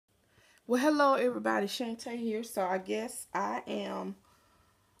Well, hello everybody, Shanta here. So I guess I am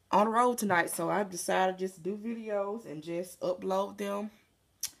on the road tonight. So I've decided just to do videos and just upload them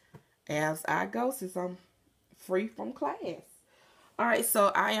as I go since I'm free from class. Alright,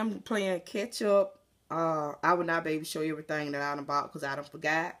 so I am playing catch up. I will not be able to show you everything that I done bought because I done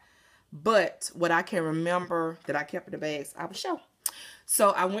forgot. But what I can remember that I kept in the bags, I will show. So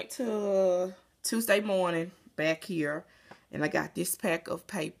I went to Tuesday morning back here and I got this pack of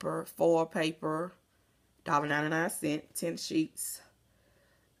paper, foil paper, $1.99, 10 sheets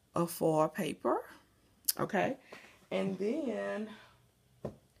of foil paper. Okay. And then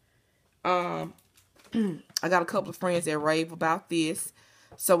um I got a couple of friends that rave about this.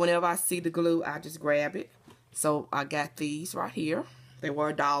 So whenever I see the glue, I just grab it. So I got these right here. They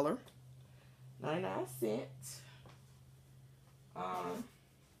were $1.99. Um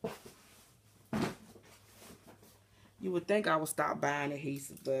you would think I would stop buying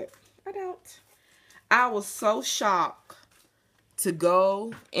adhesive, but I don't. I was so shocked to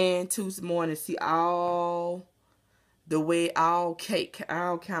go in Tuesday morning and see all the way all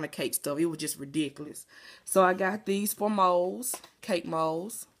kind of cake stuff. It was just ridiculous. So I got these for molds, cake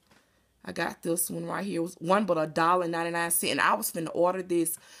molds. I got this one right here. It was one but $1.99, and I was finna order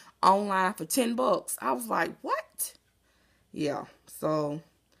this online for $10. I was like, what? Yeah. So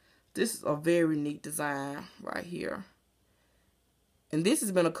this is a very neat design right here, and this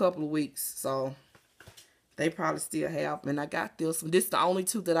has been a couple of weeks, so they probably still have. And I got this one. This is the only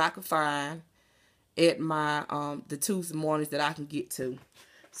two that I could find at my the Tuesday mornings that I can get to.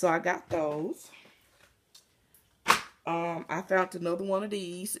 So I got those. I found another one of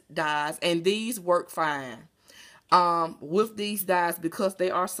these dies, and these work fine. With these dies, because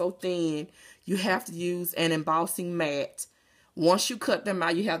they are so thin, you have to use an embossing mat. Once you cut them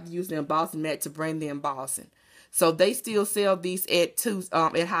out, you have to use the embossing mat to bring the embossing. So they still sell these at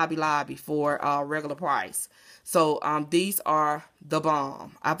Hobby Lobby for regular price. So these are the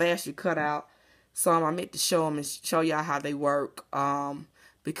bomb. I've actually cut out some. I meant to show them and show y'all how they work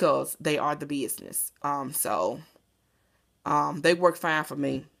because they are the business. They work fine for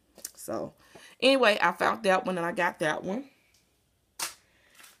me. So anyway, I found that one and I got that one.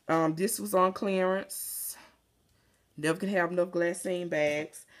 This was on clearance. Never can have enough glassine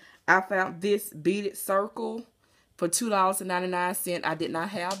bags. I found this beaded circle for $2.99. I did not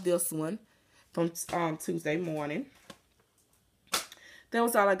have this one from Tuesday morning. That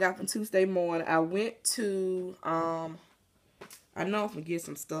was all I got from Tuesday morning. I went to, I know I'm going to get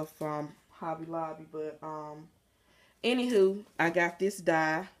some stuff from Hobby Lobby, but, anywho, I got this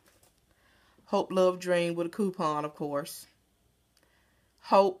die. Hope, Love, Dream with a coupon, of course.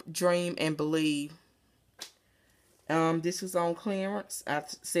 Hope, Dream, and Believe. This was on clearance. I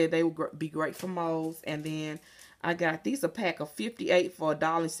said they would be great for molds. And then I got these, a pack of 58 for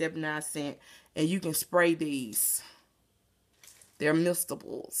 $1.79. And you can spray these. They're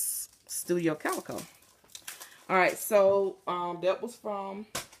mistables. Studio Calico. Alright, so that was from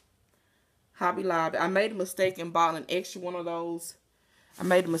Hobby Lobby. I made a mistake and bought an extra one of those. I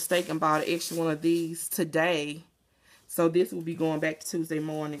made a mistake and bought an extra one of these today. So this will be going back to Tuesday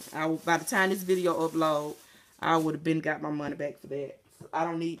morning. By the time this video upload, I would have been got my money back for that. I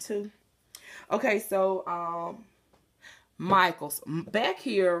don't need to. Okay, so Michael's. Back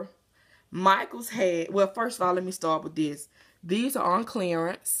here, Michael's had, well, first of all, let me start with this. These are on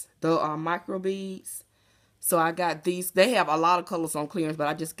clearance, the micro beads. So I got these. They have a lot of colors on clearance, but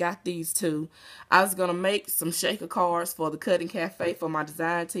I just got these two. I was going to make some shaker cards for the Cutting Cafe for my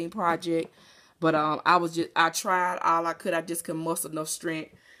design team project. But I tried all I could. I just couldn't muster enough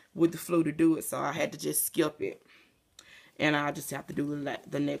strength with the flu to do it. So I had to just skip it. And I just have to do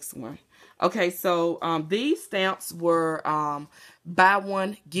the next one. Okay, so these stamps were buy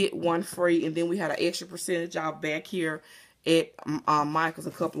one, get one free. And then we had an extra percentage off back here at Michael's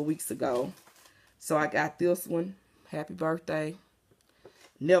a couple of weeks ago. So I got this one. Happy birthday.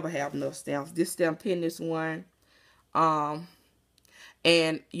 Never have enough stamps. This stamp pin, this one.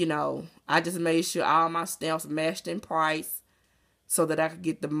 And, you know, I just made sure all my stamps matched in price so that I could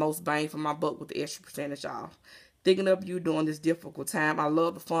get the most bang for my buck with the extra percentage off. Thinking of you during this difficult time. I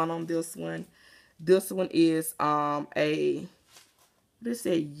love the font on this one. This one is what is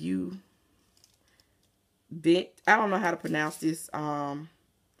that? I don't know how to pronounce this.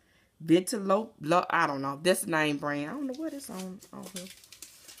 Ventilo, I don't know. That's the name brand. I don't know what it's on here.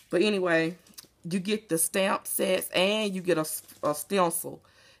 But anyway, you get the stamp sets and you get a stencil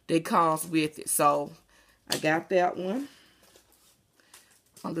that comes with it. So I got that one.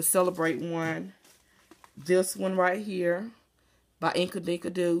 On the Celebrate one. This one right here by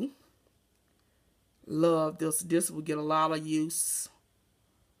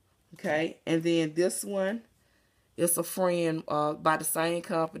Okay, and then this one is a friend by the same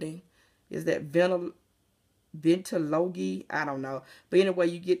company. Is that Ventologi? I don't know. But anyway,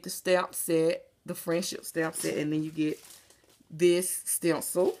 you get the stamp set, the friendship stamp set, and then you get this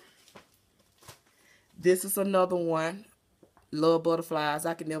stencil. This is another one. Love butterflies.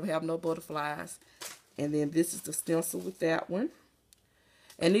 I can never have no butterflies. And then this is the stencil with that one.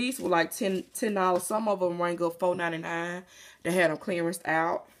 And these were like $10. Some of them rang up $4.99. They had them clearance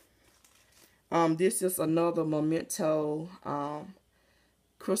out. This is another Memento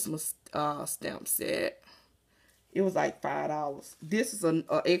Christmas stamp set. It was like $5. This is an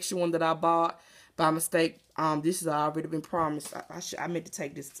extra one that I bought by mistake. This has already been promised. I meant to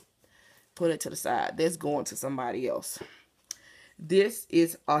take this, put it to the side. That's going to somebody else. This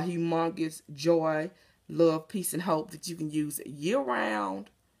is a humongous joy, love, peace, and hope that you can use year round.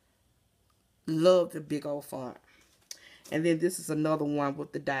 Love the big old font. And then this is another one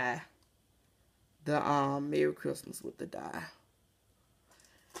with the die. The Merry Christmas with the die.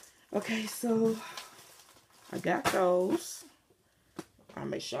 Okay, so I got those. I'll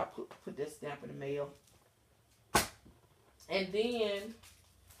make sure I put this stamp in the mail. And then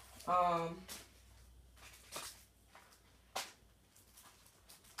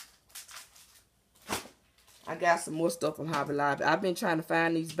I got some more stuff from Hobby Lobby. I've been trying to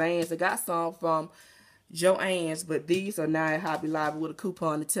find these bands. I got some from Joann's, but these are now at Hobby Lobby with a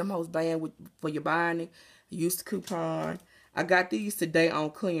coupon. The Tim Ho's band for your buying. Use the coupon. I got these today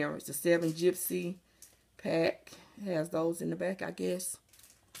on clearance. The 7 Gypsy pack. It has those in the back, I guess.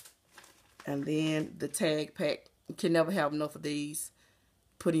 And then the tag pack. You can never have enough of these.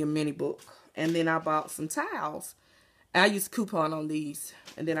 Put in your mini book. And then I bought some towels. I used a coupon on these.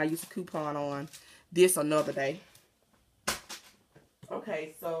 And then I used a coupon on this another day.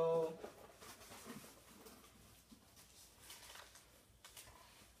 Okay, so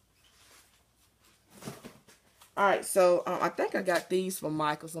alright, so I think I got these from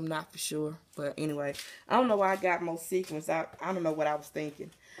Michael's. I'm not for sure. But anyway, I don't know why I got more sequins. I don't know what I was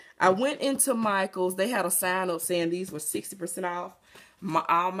thinking. I went into Michael's. They had a sign up saying these were 60% off.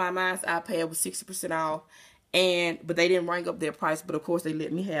 All my Minds iPad was 60% off. But they didn't ring up their price. But of course, they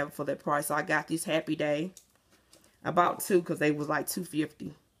let me have it for that price. So I got these Happy Day. I bought 2 because they was like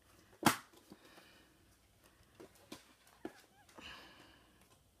 $2.50.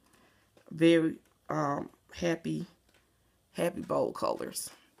 Very happy bold colors.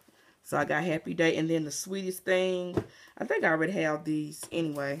 So I got Happy Day, and then the Sweetest Thing. I think I already have these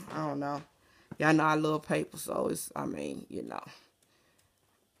anyway. I don't know. Y'all know I love paper, so it's, I mean, you know.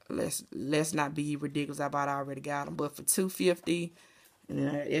 Let's not be ridiculous about I already got them. But for $2.50, and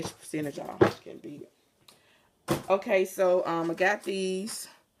then an extra percentage off, can't beat it. Okay, so I got these.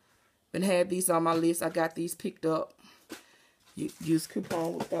 Been had these on my list. I got these picked up. Use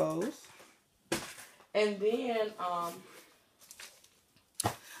coupon with those. And then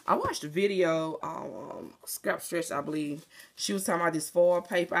I watched a video on Scrap Stretch, I believe. She was talking about this foil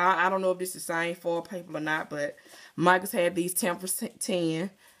paper. I don't know if this is the same foil paper or not, but Michael's had these 10%.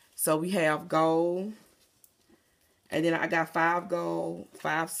 So we have gold. And then I got 5 gold,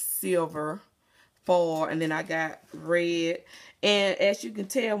 5 silver, 4, and then I got red. And as you can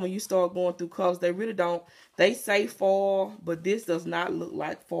tell when you start going through colors, they really don't. They say foil, but this does not look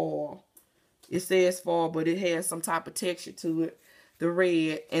like foil. It says foil, but it has some type of texture to it. The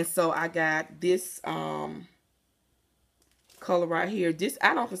red. And so I got this color right here. This,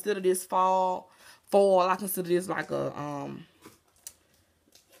 I don't consider this foil. I consider this like a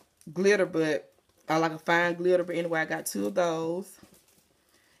glitter, but like a fine glitter. But anyway, I got 2 of those.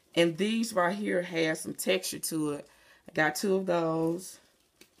 And these right here have some texture to it. I got 2 of those.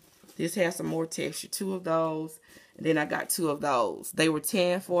 This has some more texture. 2 of those. And then I got 2 of those. They were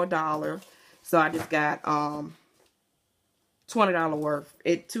 10 for $1. So I just got $20 worth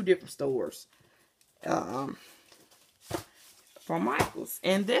at 2 different stores. From Michael's.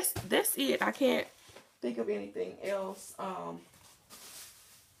 And that's it. I can't think of anything else.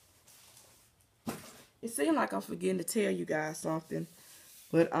 It seems like I'm forgetting to tell you guys something.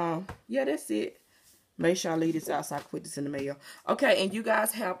 But yeah, that's it. Make sure I leave this out so I can put this in the mail. Okay, and you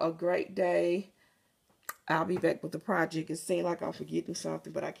guys have a great day. I'll be back with the project. It seems like I'm forgetting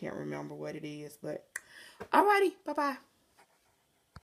something, but I can't remember what it is. But alrighty, bye-bye.